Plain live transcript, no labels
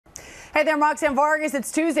Hey there, Roxanne Vargas.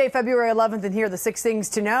 It's Tuesday, February 11th, and here are the 6 things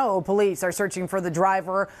to know. Police are searching for the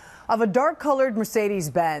driver of a dark-colored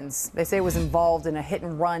Mercedes-Benz. They say it was involved in a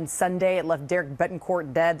hit-and-run Sunday. It left Derek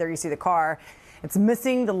Betancourt dead. There you see the car. It's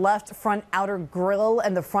missing the left front outer grille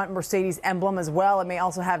and the front Mercedes emblem as well. It may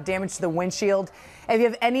also have damage to the windshield. If you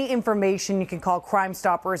have any information, you can call Crime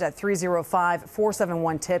Stoppers at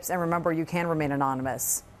 305-471-TIPS. And remember, you can remain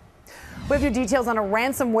anonymous. We have your details on a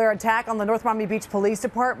ransomware attack on the North Miami Beach Police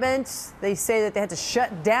Department. They say that they had to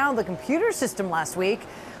shut down the computer system last week.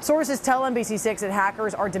 Sources tell NBC6 that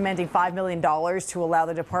hackers are demanding $5 million to allow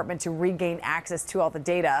the department to regain access to all the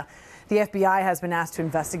data. The FBI has been asked to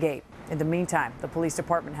investigate. In the meantime, the police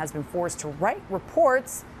department has been forced to write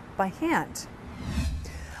reports by hand.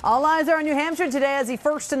 All eyes are on New Hampshire today as the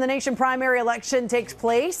first in the nation primary election takes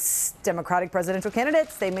place. Democratic presidential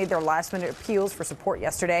candidates, they made their last-minute appeals for support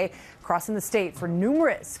yesterday, crossing the state for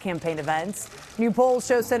numerous campaign events. New polls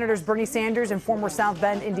show Senators Bernie Sanders and former South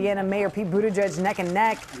Bend, Indiana Mayor Pete Buttigieg neck and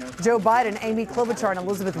neck. Joe Biden, Amy Klobuchar, and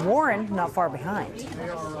Elizabeth Warren not far behind.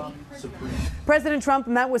 President Trump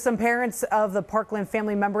met with some parents of the Parkland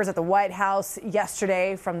family members at the White House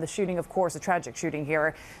yesterday from the shooting, of course, a tragic shooting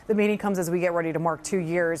here. The meeting comes as we get ready to mark 2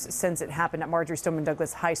 years since it happened at Marjorie Stoneman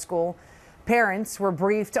Douglas High School. Parents were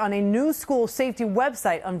briefed on a new school safety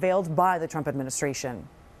website unveiled by the Trump administration.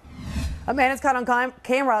 A man is caught on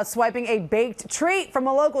camera swiping a baked treat from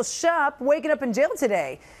a local shop, waking up in jail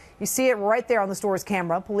today. You see it right there on the store's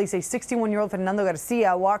camera. Police say 61-year-old Fernando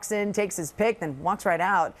Garcia walks in, takes his pick, then walks right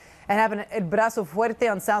out. It happened at Brazo Fuerte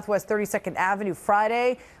on Southwest 32nd Avenue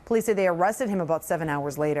Friday. Police say they arrested him about 7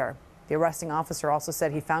 hours later. The arresting officer also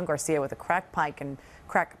said he found Garcia with a crack pipe and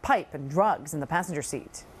drugs in the passenger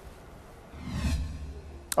seat.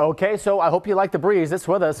 Okay, so I hope you like the breeze. It's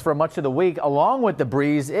with us for much of the week. Along with the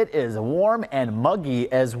breeze, it is warm and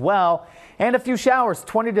muggy as well. And a few showers,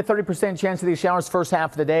 20 to 30% chance of these showers first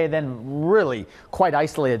half of the day, then really quite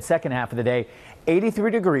isolated second half of the day. 83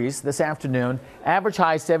 degrees this afternoon, average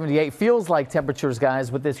high 78. Feels like temperatures,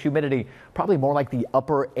 guys, with this humidity, probably more like the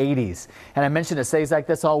upper 80s. And I mentioned it stays like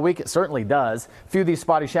this all week. It certainly does. A few of these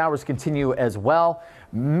spotty showers continue as well.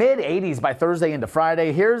 Mid 80s by Thursday into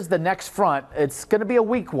Friday. Here's the next front. It's going to be a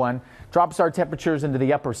weak one. Drops our temperatures into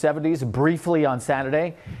the upper 70s briefly on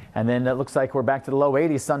Saturday. And then it looks like we're back to the low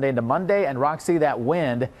 80s Sunday into Monday. And Roxy, that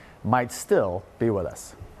wind might still be with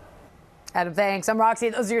us. Adam, thanks. I'm Roxy.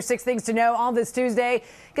 Those are your 6 things to know on this Tuesday.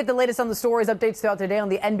 Get the latest on the stories, updates throughout the day on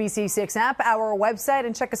the NBC6 app, our website,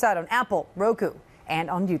 and check us out on Apple, Roku, and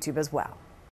on YouTube as well.